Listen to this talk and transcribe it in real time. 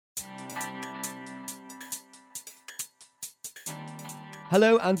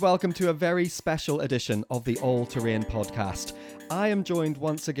Hello and welcome to a very special edition of the All Terrain podcast. I am joined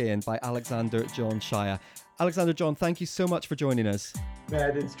once again by Alexander John Shaia. Alexander John, thank you so much for joining us.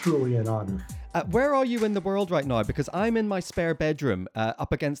 Matt, it's truly an honor. Where are you in the world right now? Because I'm in my spare bedroom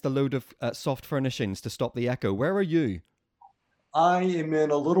up against a load of soft furnishings to stop the echo. Where are you? I am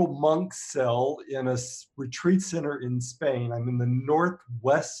in a little monk cell in a retreat center in Spain. I'm in the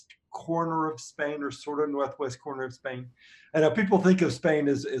northwest corner of Spain, or sort of northwest corner of Spain. I know people think of Spain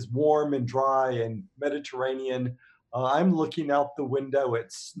as warm and dry and Mediterranean. I'm looking out the window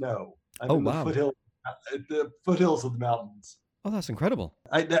at snow. I'm in wow. the foothills of the mountains. Oh, that's incredible.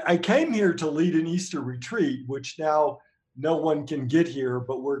 I came here to lead an Easter retreat, which now no one can get here,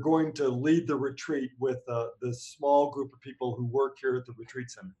 but we're going to lead the retreat with the small group of people who work here at the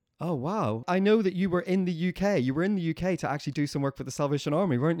retreat center. Oh, wow. I know that you were in the UK. You were in the UK to actually do some work for the Salvation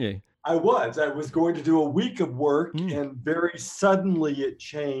Army, weren't you? I was going to do a week of work, and very suddenly it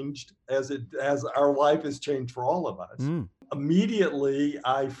changed as our life has changed for all of us. Immediately,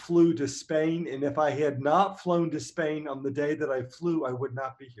 I flew to Spain, and if I had not flown to Spain on the day that I flew, I would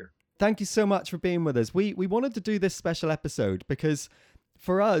not be here. Thank you so much for being with us. We wanted to do this special episode because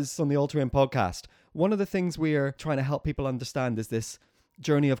for us on the All Terrain podcast, one of the things we're trying to help people understand is this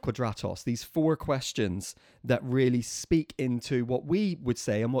journey of Quadratos, these 4 questions that really speak into what we would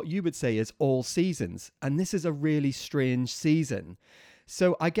say and what you would say is all seasons. And this is a really strange season.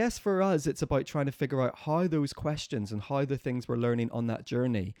 So I guess for us, it's about trying to figure out how those questions and how the things we're learning on that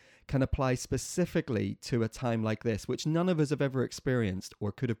journey can apply specifically to a time like this, which none of us have ever experienced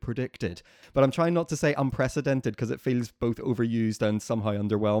or could have predicted. But I'm trying not to say unprecedented because it feels both overused and somehow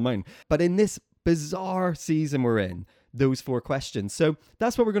underwhelming. But in this bizarre season we're in, those 4 questions. So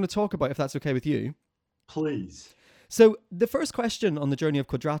that's what we're going to talk about, if that's okay with you. Please. So the first question on the journey of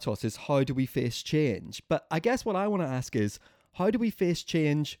Quadratos is, how do we face change? But I guess what I want to ask is, how do we face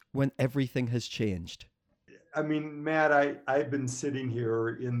change when everything has changed? I mean, Matt, I've been sitting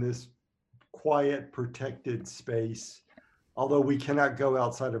here in this quiet, protected space. Although we cannot go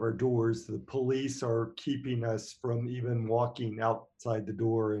outside of our doors, the police are keeping us from even walking outside the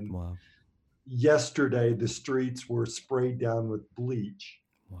door. And wow. Yesterday, the streets were sprayed down with bleach.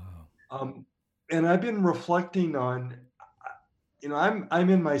 Wow. And I've been reflecting on, I'm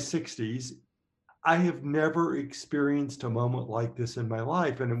in my 60s. I have never experienced a moment like this in my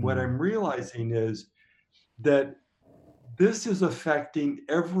life. And what I'm realizing is that this is affecting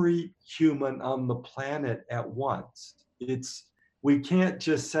every human on the planet at once. We can't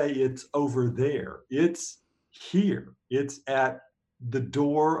just say it's over there. It's here. It's at the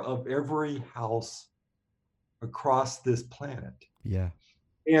door of every house across this planet. Yeah.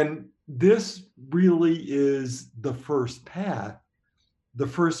 And this really is the first path, the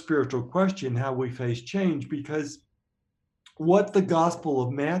first spiritual question, how we face change, because what the Gospel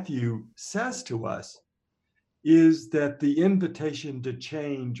of Matthew says to us is that the invitation to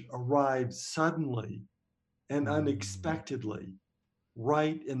change arrives suddenly and unexpectedly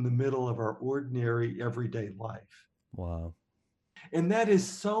right in the middle of our ordinary everyday life. Wow. And that is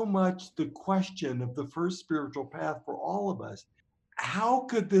so much the question of the first spiritual path for all of us. How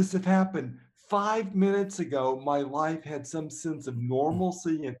could this have happened? 5 minutes ago, my life had some sense of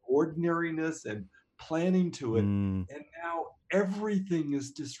normalcy and ordinariness and planning to it. And now everything is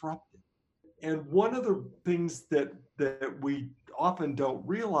disrupted. And one of the things that we often don't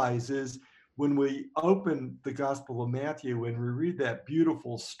realize is when we open the Gospel of Matthew and we read that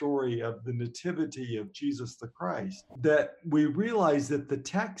beautiful story of the nativity of Jesus the Christ, that we realize that the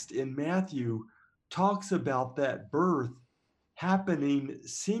text in Matthew talks about that birth happening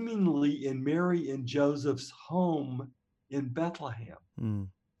seemingly in Mary and Joseph's home in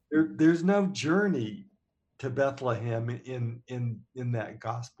Bethlehem. There's no journey to Bethlehem in that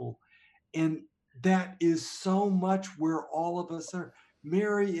gospel. And that is so much where all of us are.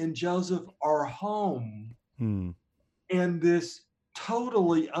 Mary and Joseph are home. And this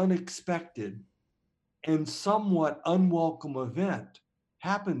totally unexpected and somewhat unwelcome event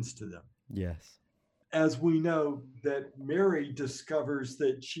happens to them. Yes. As we know that Mary discovers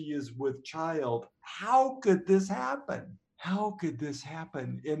that she is with child. How could this happen? How could this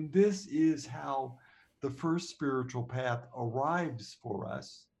happen? And this is how the first spiritual path arrives for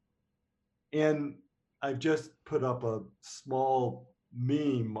us. And I've just put up a small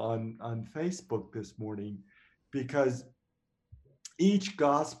meme on Facebook this morning because each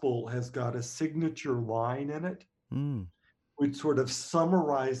gospel has got a signature line in it, which sort of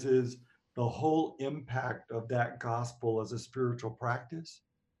summarizes the whole impact of that gospel as a spiritual practice.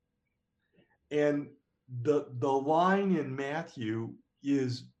 And the line in Matthew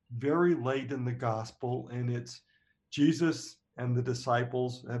is very late in the gospel, and it's Jesus and the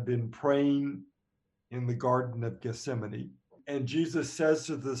disciples have been praying in the Garden of Gethsemane. And Jesus says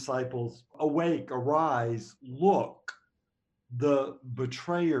to the disciples, "Awake, arise, look, the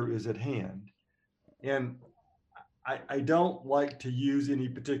betrayer is at hand." And I don't like to use any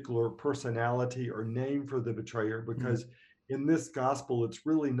particular personality or name for the betrayer Mm, because in this gospel, it's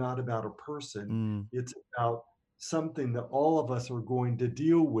really not about a person. mm, It's about something that all of us are going to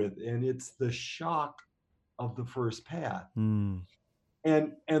deal with. And it's the shock of the first path. mm,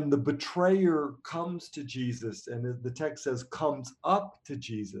 And the betrayer comes to Jesus, and the text says, comes up to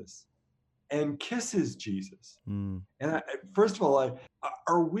Jesus and kisses Jesus. mm, And first of all,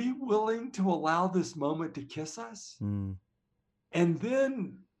 are we willing to allow this moment to kiss us? mm, And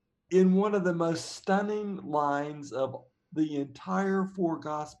then, in one of the most stunning lines of the entire four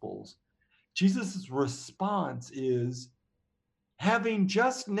Gospels, Jesus' response is, having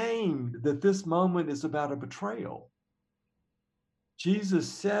just named that this moment is about a betrayal, Jesus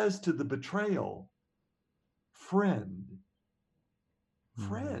says to the betrayal, friend, mm,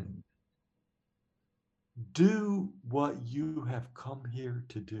 friend, do what you have come here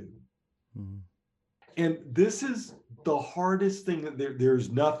to do. mm. And this is the hardest thing. There's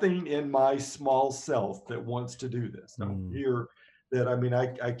nothing in my small self that wants to do this. Don't Mm, hear that. I mean,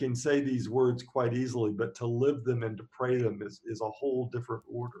 I can say these words quite easily, but to live them and to pray them is a whole different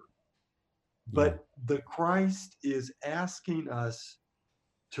order. yeah. But the Christ is asking us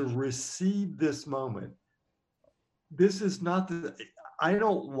to receive this moment. This is not I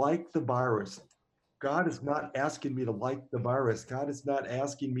don't like the virus. God is not asking me to like the virus. God is not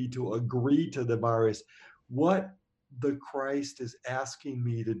asking me to agree to the virus. What the Christ is asking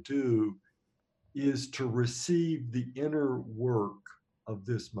me to do is to receive the inner work of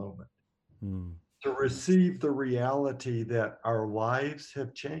this moment, Mm, to receive the reality that our lives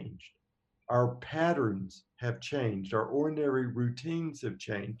have changed, our patterns have changed, our ordinary routines have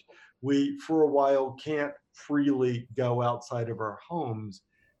changed. We, for a while, can't freely go outside of our homes.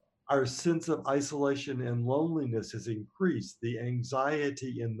 Our sense of isolation and loneliness has increased. The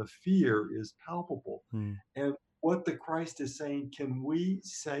anxiety and the fear is palpable. mm, And what the Christ is saying, can we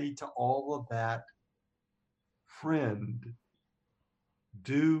say to all of that, friend,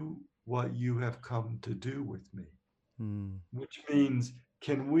 do what you have come to do with me? mm, Which means,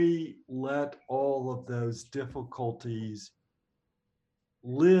 can we let all of those difficulties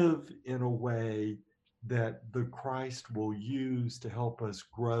live in a way that the Christ will use to help us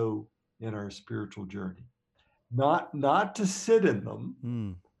grow in our spiritual journey? Not to sit in them,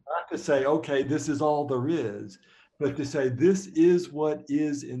 mm, not to say, okay, this is all there is, but to say, this is what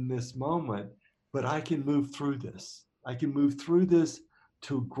is in this moment, but I can move through this. I can move through this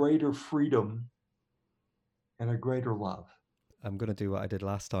to greater freedom and a greater love. I'm going to do what I did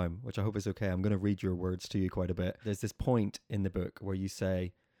last time, which I hope is okay. I'm going to read your words to you quite a bit. There's this point in the book where you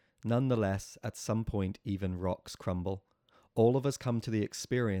say, nonetheless, at some point, even rocks crumble. All of us come to the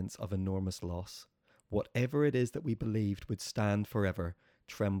experience of enormous loss. Whatever it is that we believed would stand forever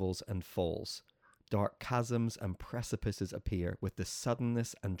trembles and falls. Dark chasms and precipices appear with the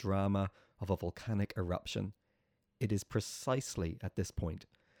suddenness and drama of a volcanic eruption. It is precisely at this point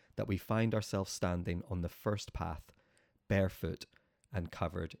that we find ourselves standing on the first path, barefoot and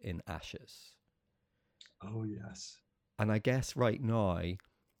covered in ashes. Oh, yes. And I guess right now,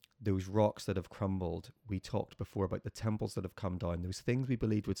 those rocks that have crumbled, we talked before about the temples that have come down, those things we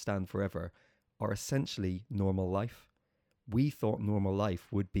believed would stand forever, are essentially normal life. We thought normal life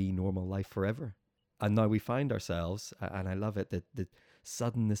would be normal life forever. And now we find ourselves, and I love it, the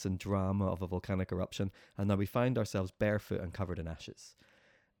suddenness and drama of a volcanic eruption, and now we find ourselves barefoot and covered in ashes.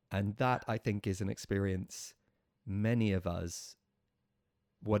 And that, I think, is an experience many of us,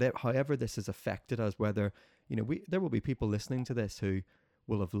 whatever, however this has affected us, whether, there will be people listening to this who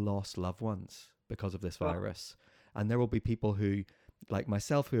will have lost loved ones because of this virus. And there will be people who, like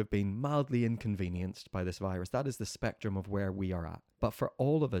myself, who have been mildly inconvenienced by this virus. That is the spectrum of where we are at. But for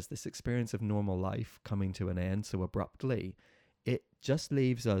all of us, this experience of normal life coming to an end so abruptly, it just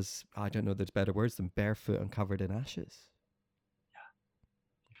leaves us, I don't know, there's better words than barefoot and covered in ashes.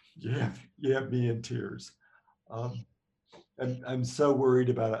 You have me in tears. I'm so worried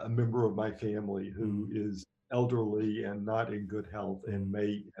about a member of my family who is elderly and not in good health and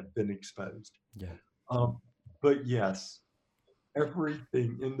may have been exposed. Yeah. But yes,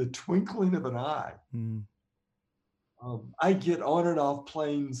 everything in the twinkling of an eye. I get on and off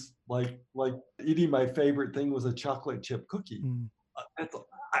planes like eating my favorite thing was a chocolate chip cookie.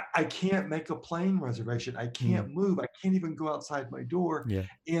 I can't make a plane reservation. I can't move. I can't even go outside my door. Yeah.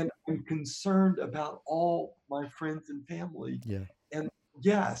 And I'm concerned about all my friends and family. Yeah. And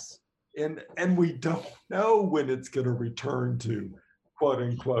yes, And we don't know when it's going to return to quote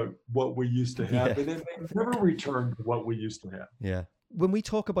unquote what we used to have, Yeah. and it may never return to what we used to have. Yeah. When we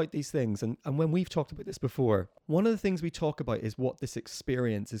talk about these things, and when we've talked about this before, one of the things we talk about is what this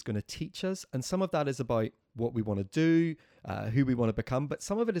experience is going to teach us. And some of that is about what we want to do, who we want to become, but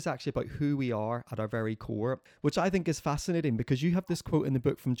some of it is actually about who we are at our very core, which I think is fascinating because you have this quote in the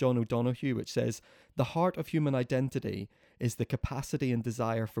book from John O'Donohue, which says, "The heart of human identity is the capacity and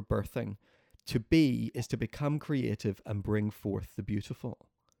desire for birthing. To be is to become creative and bring forth the beautiful."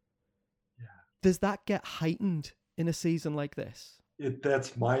 Yeah. Does that get heightened in a season like this?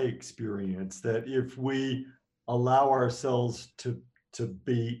 That's my experience, that if we allow ourselves to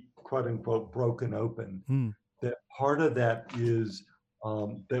be quote unquote broken open, Mm. that part of that is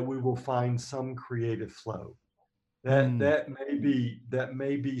that we will find some creative flow. Mm. That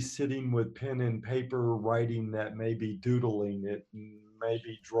may be sitting with pen and paper writing, that may be doodling, it may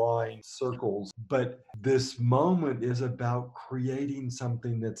be drawing circles, but this moment is about creating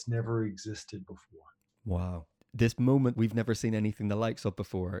something that's never existed before. Wow. This moment we've never seen anything the likes of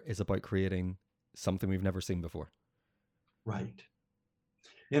before is about creating something we've never seen before. Right.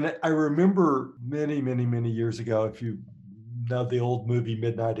 And I remember many years ago, if you know the old movie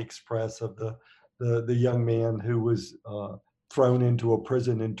Midnight Express, of the young man who was thrown into a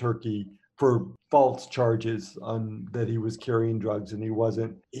prison in Turkey for false charges on that he was carrying drugs and he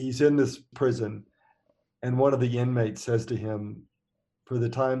wasn't. He's in this prison, and one of the inmates says to him, "For the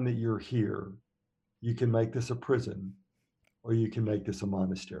time that you're here, you can make this a prison, or you can make this a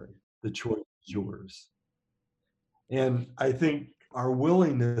monastery. The choice is yours." And I think our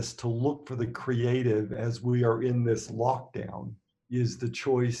willingness to look for the creative as we are in this lockdown is the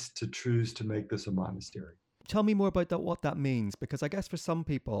choice to choose to make this a monastery. Tell me more about that, what that means, because I guess for some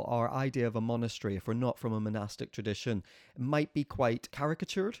people, our idea of a monastery, if we're not from a monastic tradition, might be quite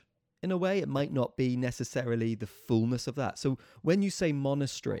caricatured in a way. It might not be necessarily the fullness of that. So when you say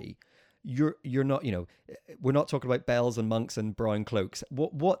monastery, you're not, we're not talking about bells and monks and brown cloaks.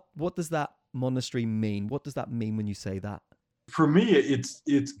 What does that monastery mean? What does that mean when you say that? For me,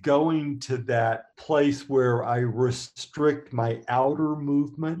 it's going to that place where I restrict my outer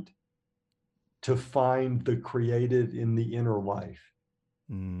movement to find the creative in the inner life.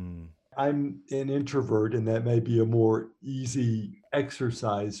 Mm. I'm an introvert, and that may be a more easy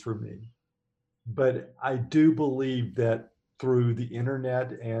exercise for me. But I do believe that through the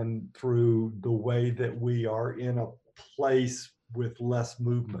internet and through the way that we are in a place with less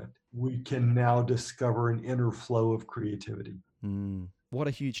movement, we can now discover an inner flow of creativity. Mm. What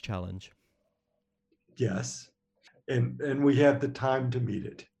a huge challenge. Yes. And we have the time to meet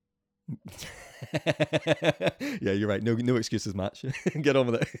it. Yeah, you're right. No excuses, Match. Get on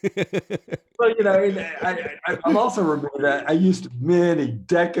with it. Well, and I'm also remember that I used to, many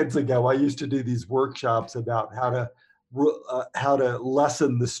decades ago, I used to do these workshops about how to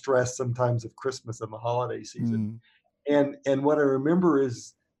lessen the stress sometimes of Christmas and the holiday season. Mm. And what I remember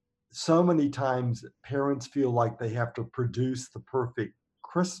is so many times parents feel like they have to produce the perfect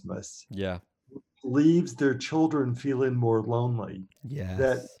Christmas, Yeah. leaves their children feeling more lonely. That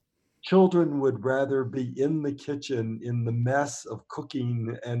Yes. children would rather be in the kitchen in the mess of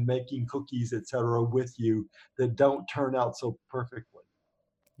cooking and making cookies, etc., with you that don't turn out so perfectly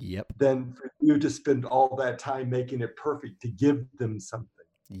Yep. than for you to spend all that time making it perfect to give them something.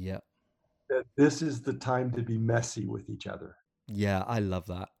 Yep. That this is the time to be messy with each other. Yeah, I love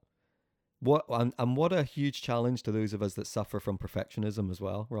that. And what a huge challenge to those of us that suffer from perfectionism as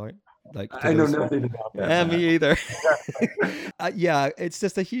well, right? Like to I know those. nothing about that, Yeah, Matt. me either. Yeah, it's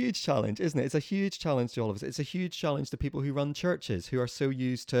just a huge challenge, isn't it? It's a huge challenge to all of us. It's a huge challenge to people who run churches, who are so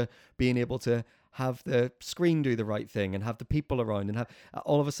used to being able to have the screen do the right thing and have the people around, and have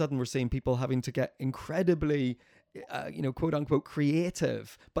all of a sudden we're seeing people having to get incredibly, quote unquote,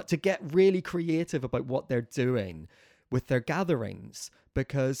 creative, but to get really creative about what they're doing with their gatherings,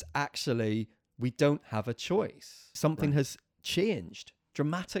 because actually we don't have a choice. Something Right. has changed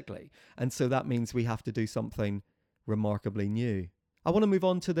dramatically. And so that means we have to do something remarkably new. I want to move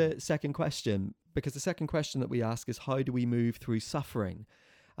on to the second question, because the second question that we ask is, how do we move through suffering?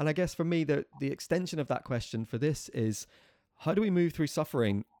 And I guess for me, the extension of that question for this is, how do we move through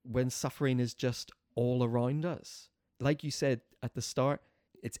suffering when suffering is just all around us? Like you said at the start,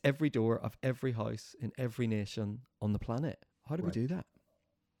 it's every door of every house in every nation on the planet. How do we Right. do that?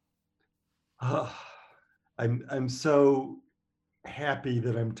 I'm so happy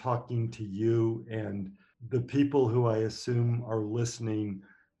that I'm talking to you, and the people who I assume are listening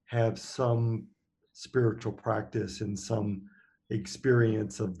have some spiritual practice and some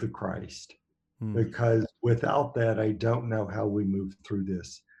experience of the Christ. Hmm. Because without that, I don't know how we move through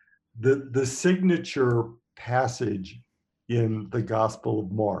this. The signature passage in the Gospel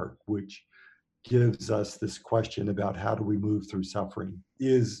of Mark, which gives us this question about how do we move through suffering,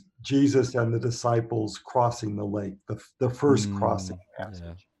 is Jesus and the disciples crossing the lake, the first crossing Yeah.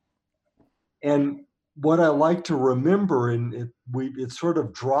 passage. And what I like to remember, and it sort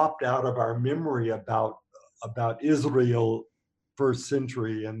of dropped out of our memory about Israel first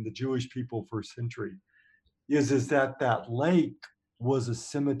century and the Jewish people first century, is that lake was a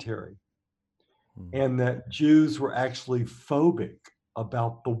cemetery, Mm. and that Jews were actually phobic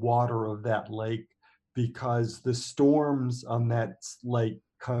about the water of that lake because the storms on that lake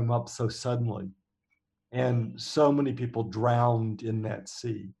come up so suddenly, and so many people drowned in that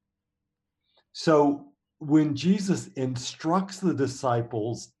sea. So when Jesus instructs the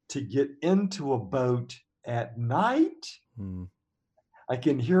disciples to get into a boat at night, Mm. I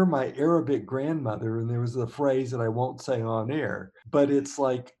can hear my Arabic grandmother, and there was a phrase that I won't say on air, but it's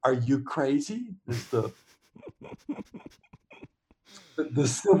like, "Are you crazy?" is the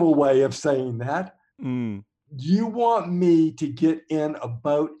civil way of saying that. Mm. You want me to get in a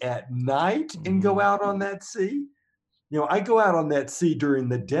boat at night and go Mhm. out on that sea? I go out on that sea during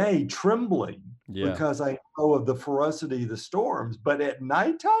the day trembling Yeah. because I know of the ferocity of the storms, but at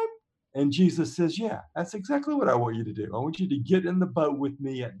nighttime? And Jesus says, "Yeah, that's exactly what I want you to do. I want you to get in the boat with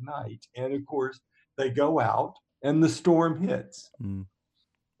me at night." And of course, they go out and the storm hits. Mm.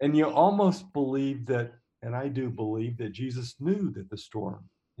 And you almost believe that, and I do believe that Jesus knew that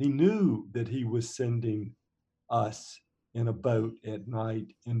he knew that he was sending us in a boat at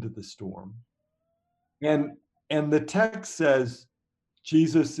night into the storm. And and the text says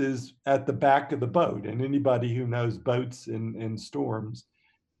Jesus is at the back of the boat. And anybody who knows boats in storms,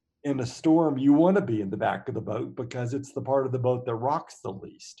 in a storm, you want to be in the back of the boat because it's the part of the boat that rocks the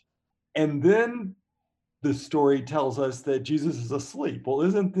least. And then the story tells us that Jesus is asleep. Well,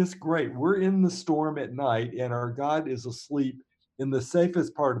 isn't this great? We're in the storm at night, and our God is asleep in the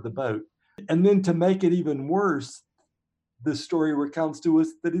safest part of the boat. And then to make it even worse, the story recounts to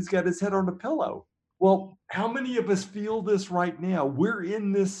us that he's got his head on a pillow. Well, how many of us feel this right now? We're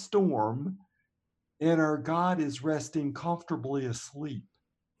in this storm, and our God is resting comfortably asleep.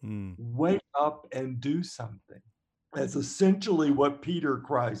 Mm. Wake up and do something. That's essentially what Peter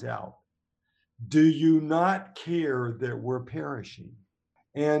cries out. Do you not care that we're perishing?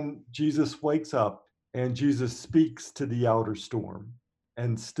 And Jesus wakes up and Jesus speaks to the outer storm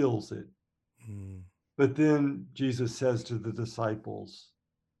and stills it. Mm. But then Jesus says to the disciples,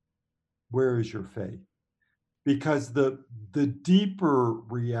 "Where is your faith?" Because the deeper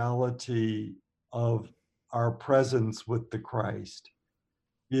reality of our presence with the Christ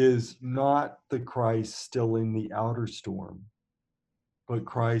is not the Christ stilling the outer storm, but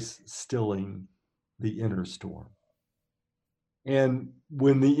Christ stilling the inner storm. And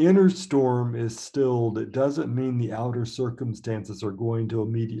when the inner storm is stilled, it doesn't mean the outer circumstances are going to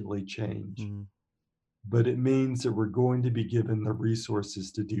immediately change, Mm. but it means that we're going to be given the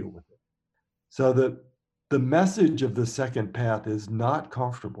resources to deal with it. So the message of the second path is not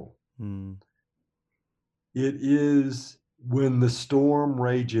comfortable. Mm. It is when the storm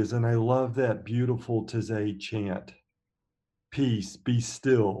rages, and I love that beautiful Taizé chant. Peace, be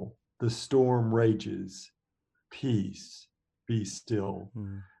still. The storm rages. Peace, be still.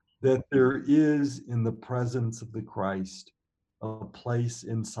 Mm. That there is in the presence of the Christ a place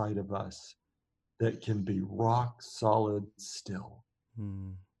inside of us that can be rock solid still.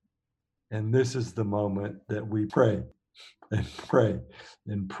 Mm. And this is the moment that we pray and pray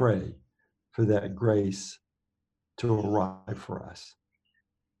and pray for that grace to arrive for us.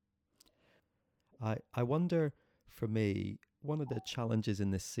 I wonder, for me, one of the challenges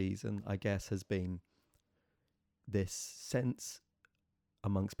in this season, I guess, has been this sense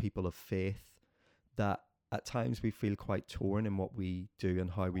amongst people of faith that at times we feel quite torn in what we do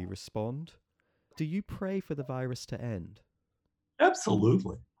and how we respond. Do you pray for the virus to end?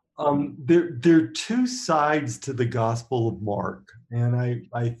 Absolutely. There are two sides to the Gospel of Mark, and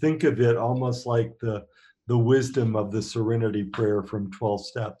I think of it almost like the wisdom of the Serenity Prayer from 12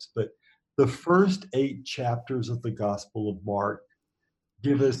 Steps. But the first 8 chapters of the Gospel of Mark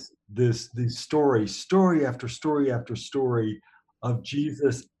give us this story after story after story of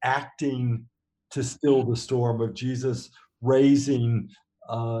Jesus acting to still the storm, of Jesus raising,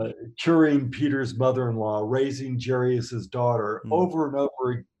 curing Peter's mother-in-law, raising Jairus's daughter Mm. over and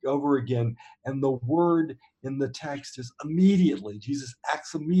over again. And the word in the text is immediately. Jesus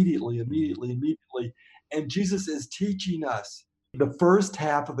acts immediately, Mm. immediately, immediately. And Jesus is teaching us. The first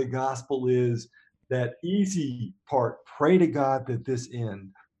half of the gospel is that easy part. Pray to God that this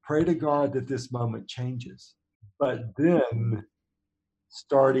end, pray to God that this moment changes. But then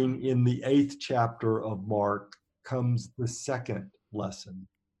starting in the 8th chapter of Mark, comes the second lesson,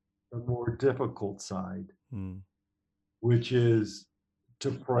 the more difficult side, Mm. which is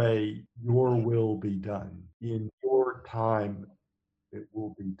to pray, your will be done. In your time, it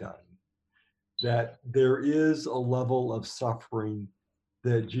will be done. That there is a level of suffering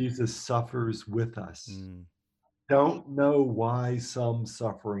that Jesus suffers with us. Mm. Don't know why some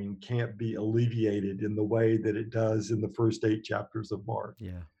suffering can't be alleviated in the way that it does in the first 8 chapters of Mark.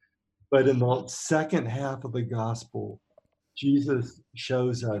 Yeah. But in the second half of the gospel, Jesus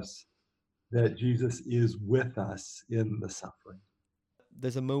shows us that Jesus is with us in the suffering.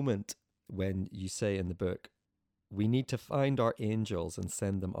 There's a moment when you say in the book, we need to find our angels and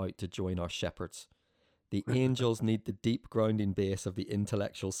send them out to join our shepherds. The angels need the deep grounding bass of the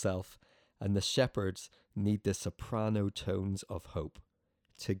intellectual self, and the shepherds need the soprano tones of hope.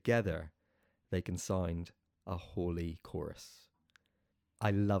 Together, they can sound a holy chorus.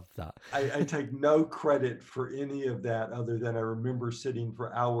 I love that. I take no credit for any of that other than I remember sitting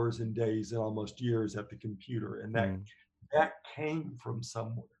for hours and days and almost years at the computer, and Mm, that came from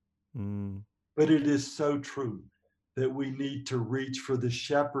somewhere. mm, But it is so true that we need to reach for the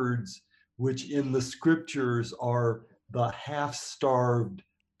shepherds, which in the scriptures are the half starved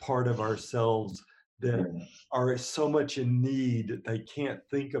part of ourselves that are so much in need that they can't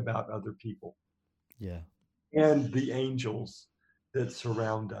think about other people, yeah, and the angels that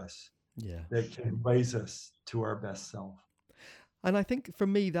surround us yeah. that can raise us to our best self. And I think for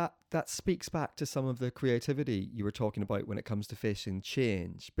me that speaks back to some of the creativity you were talking about when it comes to facing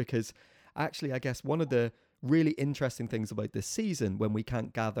change. Because actually, I guess one of the really interesting things about this season, when we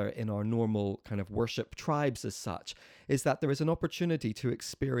can't gather in our normal kind of worship tribes as such, is that there is an opportunity to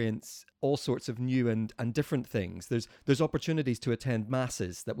experience all sorts of new and different things. There's opportunities to attend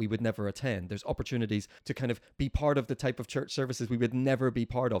masses that we would never attend. There's opportunities to kind of be part of the type of church services we would never be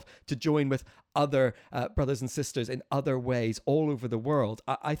part of, to join with other brothers and sisters in other ways all over the world.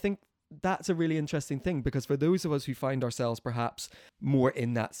 I think that's a really interesting thing, because for those of us who find ourselves perhaps more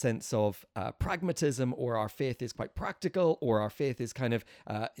in that sense of pragmatism, or our faith is quite practical, or our faith is kind of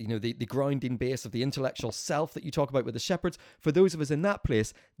the grounding base of the intellectual self that you talk about with the shepherds, for those of us in that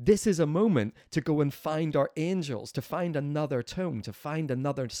place, this is a moment to go and find our angels, to find another tone, to find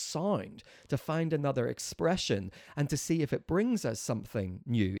another sound, to find another expression, and to see if it brings us something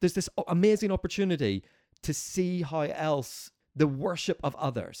new. There's this amazing opportunity to see how else the worship of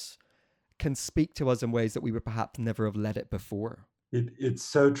others can speak to us in ways that we would perhaps never have let it before. It's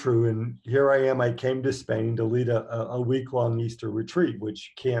so true. And here I am. I came to Spain to lead a week-long Easter retreat,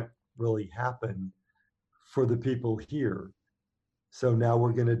 which can't really happen for the people here. So now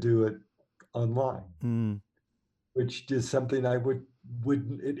we're going to do it online, Mm, which is something I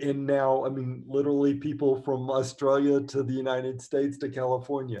wouldn't. And now, I mean, literally, people from Australia to the United States to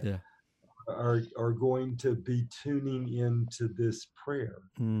California yeah. are going to be tuning into this prayer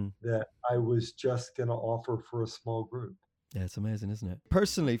Mm. that I was just going to offer for a small group. Yeah, it's amazing, isn't it?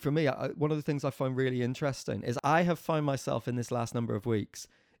 Personally, for me, one of the things I find really interesting is I have found myself in this last number of weeks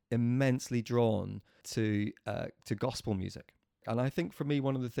immensely drawn to gospel music. And I think for me,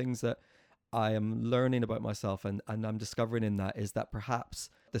 one of the things that I am learning about myself and I'm discovering in that is that perhaps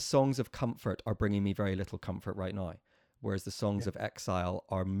the songs of comfort are bringing me very little comfort right now, whereas the songs Yeah. of exile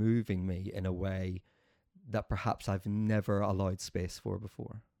are moving me in a way that perhaps I've never allowed space for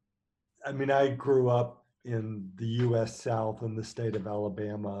before. I mean, I grew up in the US South in the state of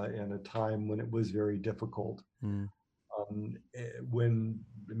Alabama in a time when it was very difficult. Mm, When,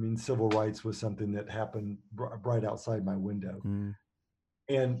 I mean, civil rights was something that happened right outside my window. mm,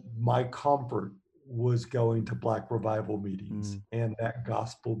 And my comfort was going to Black revival meetings mm, and that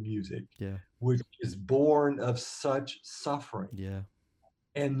gospel music, yeah, which is born of such suffering yeah.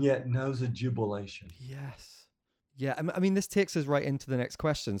 and yet knows a jubilation. Yes. Yeah, I mean, this takes us right into the next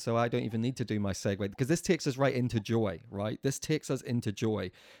question, so I don't even need to do my segue, because this takes us right into joy, right? This takes us into joy,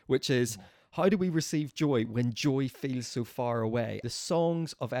 which is, how do we receive joy when joy feels so far away? The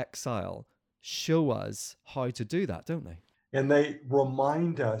songs of exile show us how to do that, don't they? And they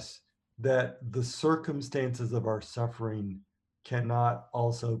remind us that the circumstances of our suffering cannot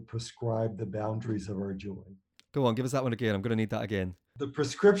also prescribe the boundaries of our joy. Go on, give us that one again. I'm going to need that again. The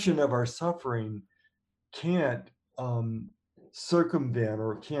prescription of our suffering can't um, circumvent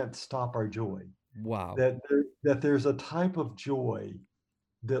or can't stop our joy. Wow. That there's a type of joy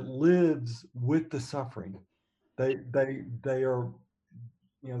that lives with the suffering. They are,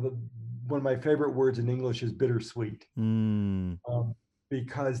 one of my favorite words in English is bittersweet. Mm, Um,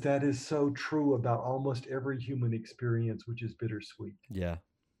 because that is so true about almost every human experience, which is bittersweet. yeah.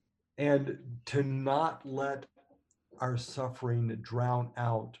 And to not let our suffering drown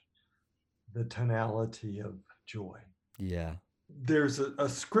out the tonality of joy. Yeah. There's a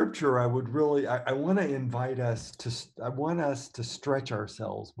scripture I would really, I want to invite us to, I want us to stretch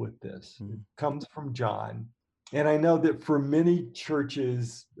ourselves with this. It comes from John. And I know that for many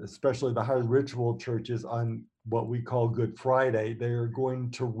churches, especially the high ritual churches on what we call Good Friday, they are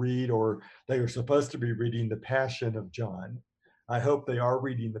going to read, or they are supposed to be reading, the Passion of John. I hope they are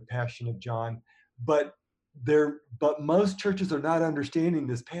reading the Passion of John, but most churches are not understanding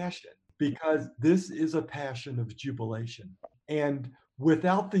this passion, because this is a passion of jubilation. And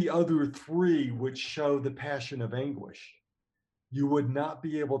without the other three, which show the passion of anguish, you would not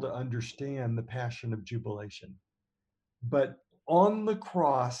be able to understand the passion of jubilation. But on the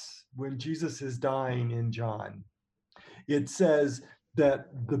cross, when Jesus is dying in John, it says that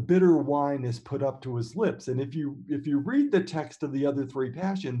the bitter wine is put up to his lips. And if you read the text of the other three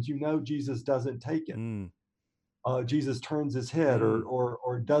passions, you know Jesus doesn't take it. Jesus turns his head,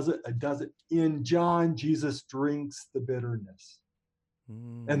 or does it. In John, Jesus drinks the bitterness.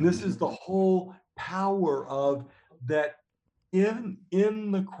 And this is the whole power of that. In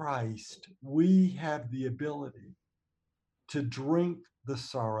the Christ, we have the ability to drink the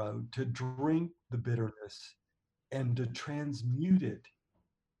sorrow, to drink the bitterness, and to transmute it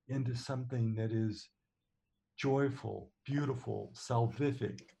into something that is joyful, beautiful,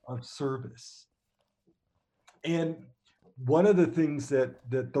 salvific, of service. And one of the things that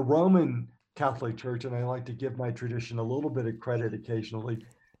the Roman Catholic Church, and I like to give my tradition a little bit of credit occasionally,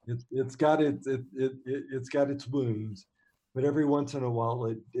 it's got it's got its wounds, but every once in a while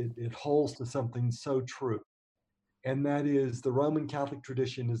it holds to something so true. And that is, the Roman Catholic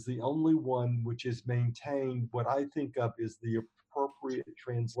tradition is the only one which has maintained what I think of as the appropriate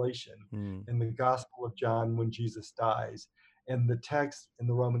translation in the Gospel of John when Jesus dies. And the text in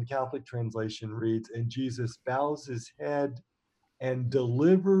the Roman Catholic translation reads, "And Jesus bows his head and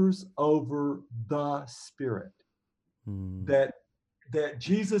delivers over the Spirit." That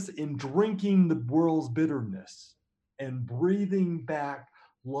Jesus, in drinking the world's bitterness and breathing back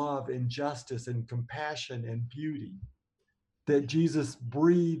love and justice and compassion and beauty, that Jesus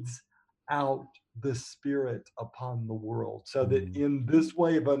breathes out the Spirit upon the world. So that in this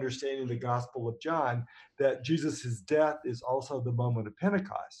way of understanding the Gospel of John, that Jesus' death is also the moment of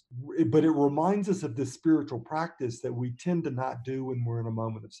Pentecost. But it reminds us of this spiritual practice that we tend to not do when we're in a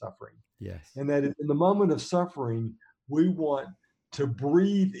moment of suffering. Yes. And that in the moment of suffering, we want to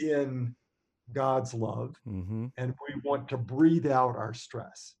breathe in God's love, and we want to breathe out our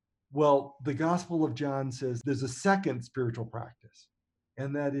stress. Well, the Gospel of John says there's a second spiritual practice,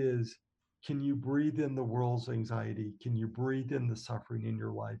 and that is, can you breathe in the world's anxiety? Can you breathe in the suffering in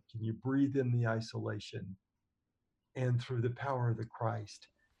your life? Can you breathe in the isolation? And through the power of the Christ,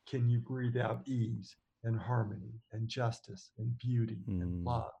 can you breathe out ease and harmony and justice and beauty and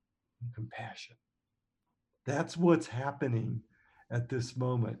love and compassion? That's what's happening at this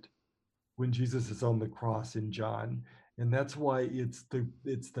moment when Jesus is on the cross in John. And that's why it's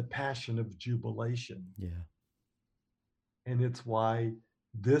the passion of jubilation. Yeah. And it's why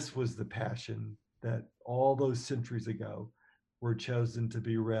this was the passion that all those centuries ago were chosen to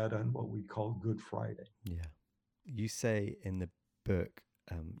be read on what we call Good Friday. Yeah. You say in the book,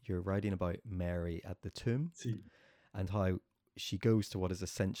 you're writing about Mary at the tomb and how she goes to what is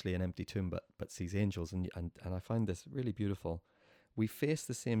essentially an empty tomb, but sees angels. And I find this really beautiful. We face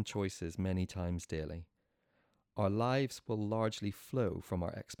the same choices many times daily. Our lives will largely flow from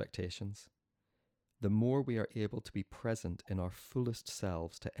our expectations. The more we are able to be present in our fullest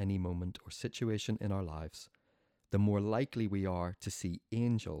selves to any moment or situation in our lives, the more likely we are to see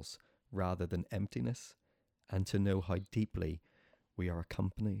angels rather than emptiness, and to know how deeply we are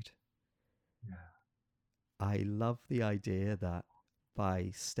accompanied. Yeah. I love the idea that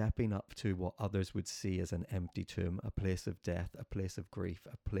by stepping up to what others would see as an empty tomb, a place of death, a place of grief,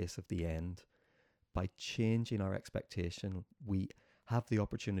 a place of the end, by changing our expectation, we have the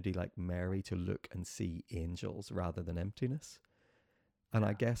opportunity, like Mary, to look and see angels rather than emptiness. And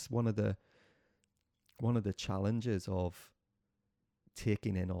I guess one of the challenges of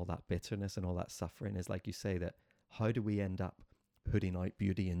taking in all that bitterness and all that suffering is, like you say, that how do we end up putting out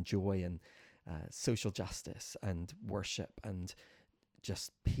beauty and joy and social justice and worship and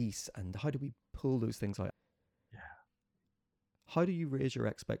just peace, and how do we pull those things out? Yeah. How do you raise your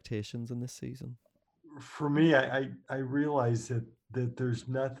expectations in this season? For me, I realize that there's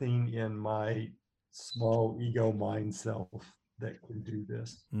nothing in my small ego mind self that can do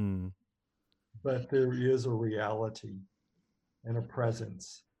this. But there is a reality and a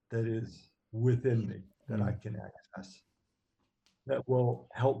presence that is within me that I can access. that will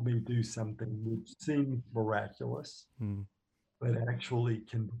help me do something which seems miraculous, Mm. but actually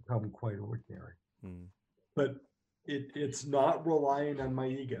can become quite ordinary. Mm. But it's not relying on my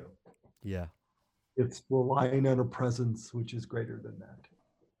ego. Yeah. It's relying on a presence which is greater than that.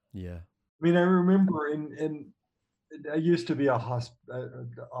 Yeah. I mean, I remember in I used to be a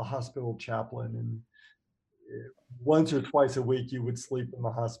hospital chaplain, and once or twice a week you would sleep in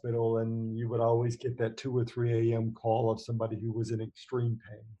the hospital, and you would always get that 2 or 3 a.m. call of somebody who was in extreme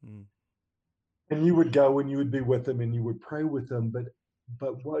pain. Mm. And you would go and you would be with them and you would pray with them, but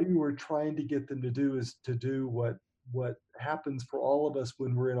what you were trying to get them to do is to do what happens for all of us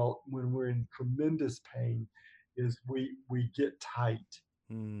when we're in tremendous pain, is we get tight,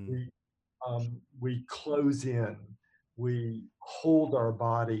 Mm. we close in, we hold our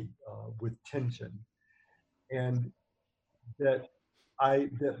body with tension, and that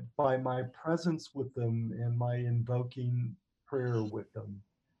that by my presence with them and my invoking prayer with them,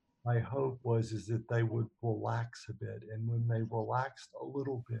 my hope was is that they would relax a bit, and when they relaxed a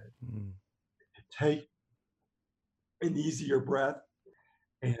little bit, Mm. take an easier breath,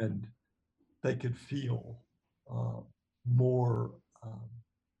 and they could feel uh, more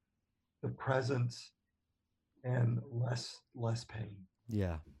the presence and less pain.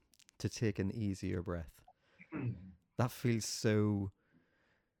 Yeah. To take an easier breath. Mm. That feels so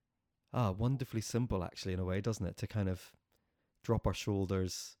wonderfully simple, actually, in a way, doesn't it? To kind of drop our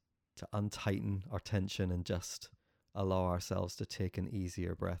shoulders, to untighten our tension, and just allow ourselves to take an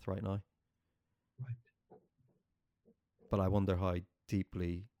easier breath right now. Right. But I wonder how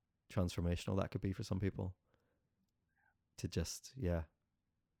deeply transformational that could be for some people. To just, yeah.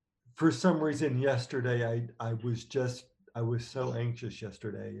 For some reason, yesterday I was so anxious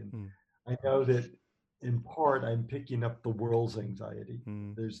yesterday, and Mm. I know that in part I'm picking up the world's anxiety.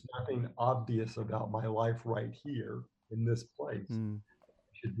 Mm. There's nothing obvious about my life right here in this place. Mm.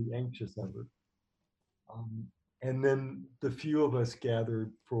 I should be anxious over. Um, and then the few of us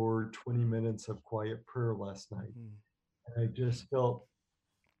gathered for 20 minutes of quiet prayer last night, Mm. and I just felt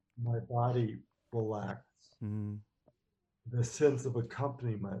my body relax, Mm. the sense of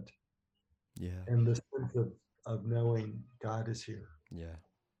accompaniment, Yeah. and the sense of knowing God is here. Yeah.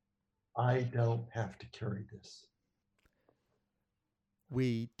 I don't have to carry this.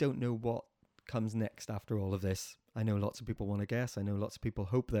 We don't know what comes next after all of this. I know lots of people want to guess. I know lots of people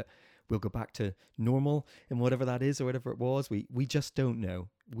hope that we'll go back to normal and whatever that is or whatever it was. We just don't know.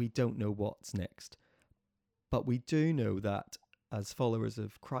 We don't know what's next. But we do know that as followers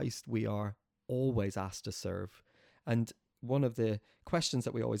of Christ, we are always asked to serve. And one of the questions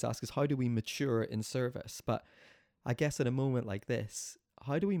that we always ask is, how do we mature in service? But I guess in a moment like this,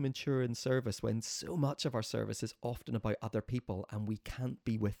 how do we mature in service when so much of our service is often about other people and we can't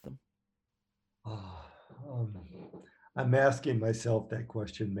be with them? Ah, um, I'm asking myself that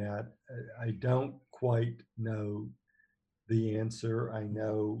question, Matt. I don't quite know the answer. I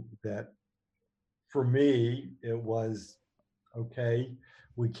know that for me, it was okay.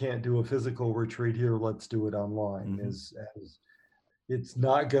 We can't do a physical retreat here. Let's do it online. Mm-hmm. As it's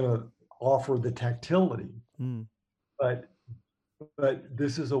not going to offer the tactility, Mm. but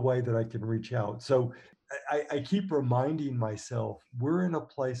this is a way that I can reach out. So I keep reminding myself we're in a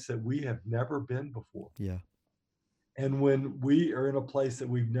place that we have never been before. Yeah. And when we are in a place that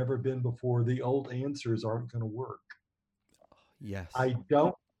we've never been before, the old answers aren't going to work. Yes.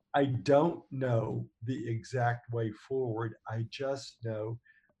 I don't know the exact way forward. I just know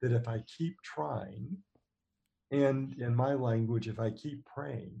that if I keep trying, and in my language, if I keep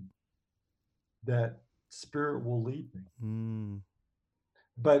praying, that spirit will lead me. Mm.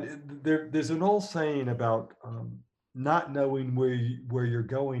 But there's an old saying about not knowing where you're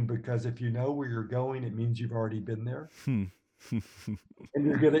going, because if you know where you're going, it means you've already been there, Hmm. and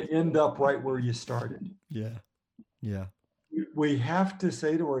you're going to end up right where you started. Yeah. Yeah. We have to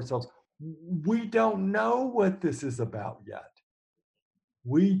say to ourselves, we don't know what this is about yet.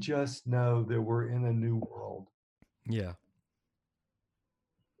 We just know that we're in a new world, Yeah.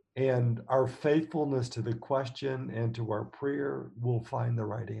 and our faithfulness to the question and to our prayer will find the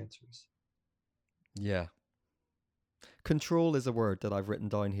right answers. Yeah. Control is a word that I've written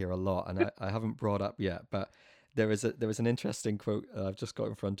down here a lot, and I haven't brought up yet, but there is an interesting quote I've just got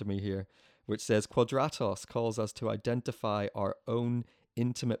in front of me here, which says Quadratos calls us to identify our own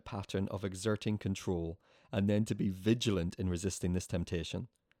intimate pattern of exerting control and then to be vigilant in resisting this temptation.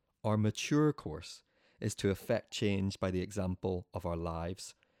 Our mature course is to effect change by the example of our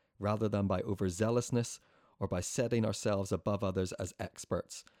lives, rather than by overzealousness or by setting ourselves above others as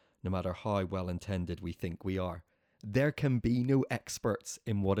experts, no matter how well intended we think we are. There can be no experts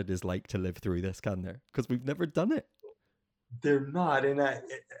in what it is like to live through this, can there? Because we've never done it. They're not. And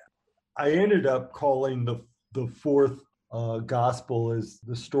I ended up calling the fourth gospel is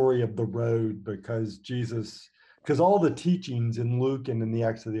the story of the road, because all the teachings in Luke and in the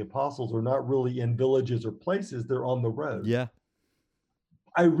Acts of the Apostles are not really in villages or places, they're on the road. Yeah.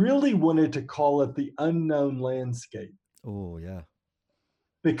 I really wanted to call it the unknown landscape, Oh, yeah.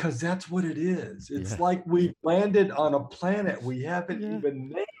 because that's what it is. It's Yeah. like we landed on a planet we haven't Yeah. even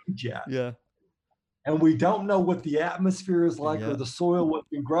named yet. Yeah. And we don't know what the atmosphere is like, Yeah. or the soil, what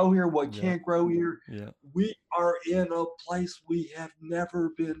can grow here, what Yeah. can't grow here. Yeah. We are in a place we have never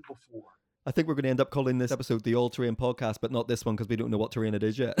been before. I think we're going to end up calling this episode the All Terrain Podcast, but not this one because we don't know what terrain it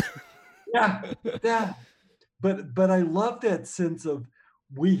is yet. Yeah. But I love that sense of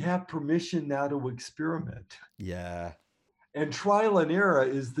we have permission now to experiment. Yeah. And trial and error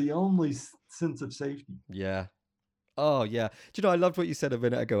is the only sense of safety. Yeah. Oh, yeah. Do you know, I loved what you said a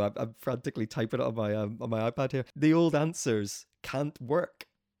minute ago. I'm frantically typing it on my iPad here. The old answers can't work.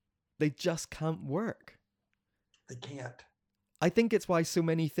 They just can't work. They can't. I think it's why so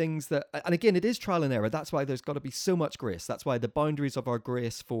many things that, and again, it is trial and error. That's why there's got to be so much grace. That's why the boundaries of our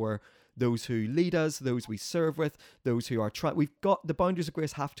grace for those who lead us, those we serve with, those who are trying, we've got the boundaries of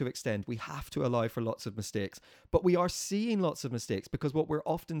grace have to extend. We have to allow for lots of mistakes, but we are seeing lots of mistakes because what we're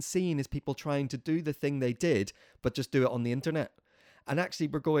often seeing is people trying to do the thing they did, but just do it on the internet. And actually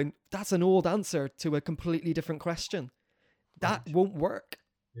we're going, that's an old answer to a completely different question. That won't work.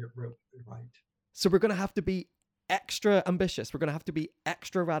 Right. So we're going to have to be extra ambitious. We're going to have to be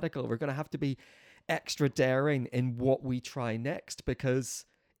extra radical. We're going to have to be extra daring in what we try next, because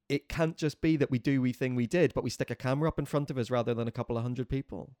it can't just be that we do we thing we did, but we stick a camera up in front of us rather than a couple of hundred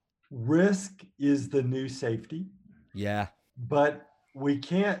people. Risk is the new safety. Yeah. But we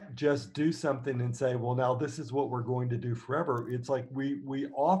can't just do something and say, well, now this is what we're going to do forever. It's like we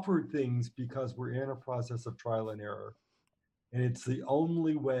offer things because we're in a process of trial and error. And it's the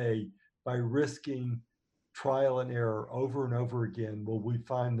only way, by risking trial and error over and over again, will we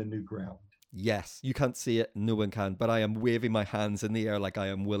find the new ground. Yes, you can't see it, no one can, but I am waving my hands in the air like I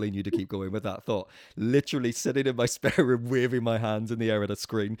am willing you to keep going with that thought. Literally sitting in my spare room waving my hands in the air at a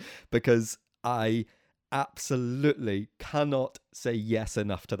screen, because I absolutely cannot say yes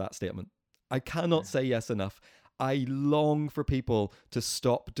enough to that statement. I cannot say yes enough. I long for people to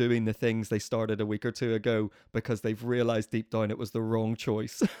stop doing the things they started a week or two ago because they've realized deep down it was the wrong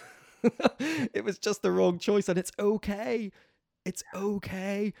choice. It was just the wrong choice, and it's okay. It's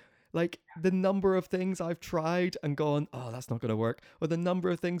okay. Like the number of things I've tried and gone, oh, that's not going to work. Or the number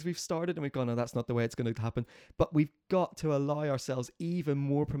of things we've started and we've gone, oh, that's not the way it's going to happen. But we've got to allow ourselves even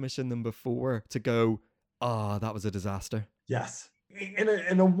more permission than before to go, oh, that was a disaster. Yes.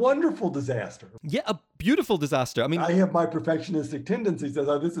 And a wonderful disaster. Yeah, a beautiful disaster. I mean, I have my perfectionistic tendencies.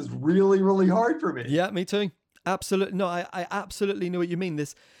 Oh, this is really, really hard for me. Yeah, me too. Absolutely. No, I absolutely know what you mean.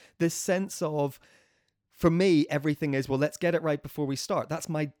 This sense of, for me, everything is, well, let's get it right before we start. That's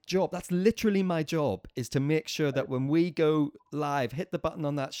my job. That's literally my job, is to make sure that when we go live, hit the button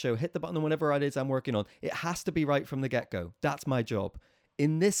on that show, hit the button on whatever it is I'm working on, it has to be right from the get-go. That's my job.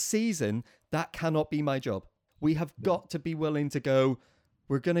 In this season, that cannot be my job. We have got to be willing to go,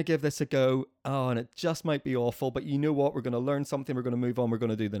 we're going to give this a go. Oh, and it just might be awful, but you know what? We're going to learn something. We're going to move on. We're going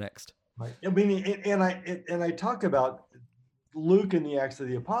to do the next. Right. I mean, and I talk about Luke and the Acts of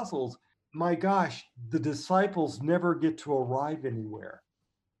the Apostles. My gosh, the disciples never get to arrive anywhere.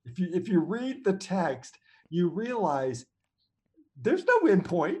 If you read the text, you realize there's no end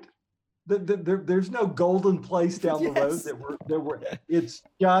point. There's no golden place down the road that we're. It's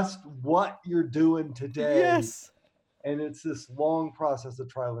just what you're doing today. Yes. And it's this long process of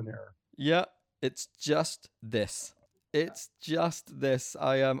trial and error. Yeah, it's just this. It's just this.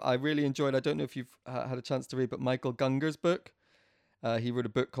 I really enjoyed. I don't know if you've had a chance to read, but Michael Gunger's book. He wrote a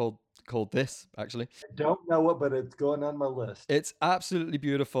book called This, actually. I don't know it, but it's going on my list. It's absolutely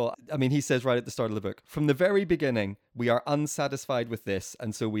beautiful. I mean, he says right at the start of the book, from the very beginning, we are unsatisfied with this,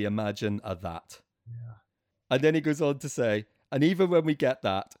 and so we imagine a that. Yeah. And then he goes on to say, and even when we get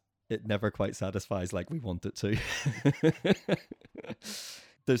that, it never quite satisfies like we want it to.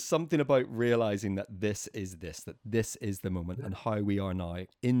 There's something about realizing that this is the moment, and how we are now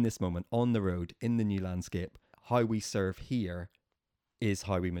in this moment, on the road, in the new landscape, how we serve here is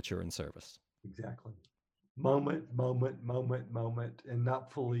how we mature in service. Exactly. Moment, and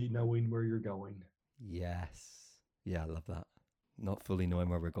not fully knowing where you're going. Yes. Yeah, I love that. Not fully knowing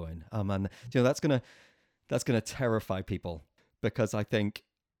where we're going. Oh man, you know, that's gonna terrify people, because I think,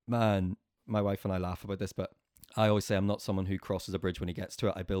 man, my wife and I laugh about this, but I always say I'm not someone who crosses a bridge when he gets to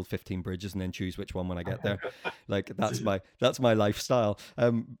it. I build 15 bridges and then choose which one when I get there. Like that's my lifestyle.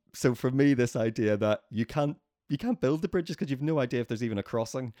 So for me, this idea that you can't You can't build the bridges because you've no idea if there's even a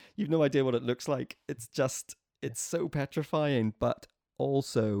crossing. You've no idea what it looks like. It's just, it's so petrifying, but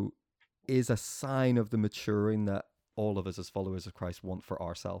also is a sign of the maturing that all of us as followers of Christ want for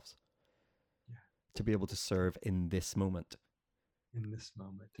ourselves. Yeah. To be able to serve in this moment. In this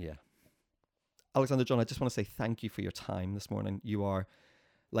moment. Yeah. Alexander, John, I just want to say thank you for your time this morning. You are,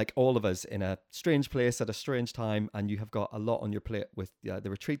 like all of us, in a strange place at a strange time, and you have got a lot on your plate with the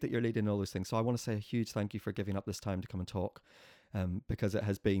retreat that you're leading and all those things. So I want to say a huge thank you for giving up this time to come and talk, because it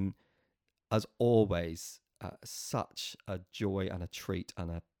has been, as always, such a joy and a treat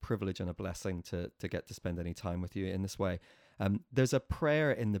and a privilege and a blessing to get to spend any time with you in this way. There's a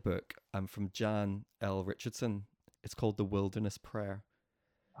prayer in the book from Jan L. Richardson. It's called the Wilderness Prayer.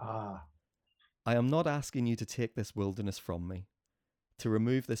 I am not asking you to take this wilderness from me, to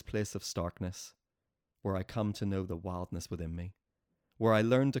remove this place of starkness, where I come to know the wildness within me, where I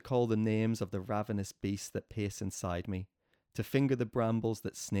learn to call the names of the ravenous beasts that pace inside me, to finger the brambles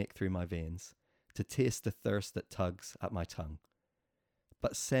that snake through my veins, to taste the thirst that tugs at my tongue.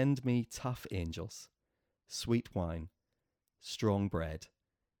 But send me tough angels, sweet wine, strong bread,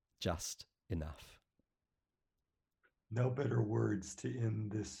 just enough. No better words to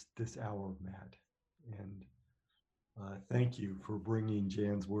end this hour, Matt. And thank you for bringing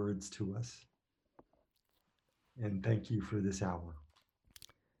Jan's words to us. And thank you for this hour.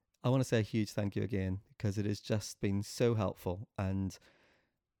 I want to say a huge thank you again, because it has just been so helpful. And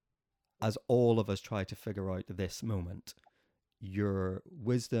as all of us try to figure out this moment, your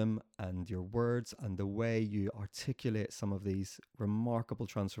wisdom and your words and the way you articulate some of these remarkable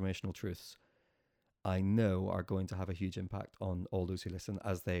transformational truths, I know are going to have a huge impact on all those who listen,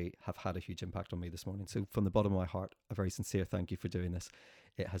 as they have had a huge impact on me this morning. So from the bottom of my heart, a very sincere thank you for doing this.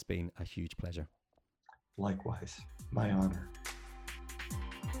 It has been a huge pleasure. Likewise, my honor.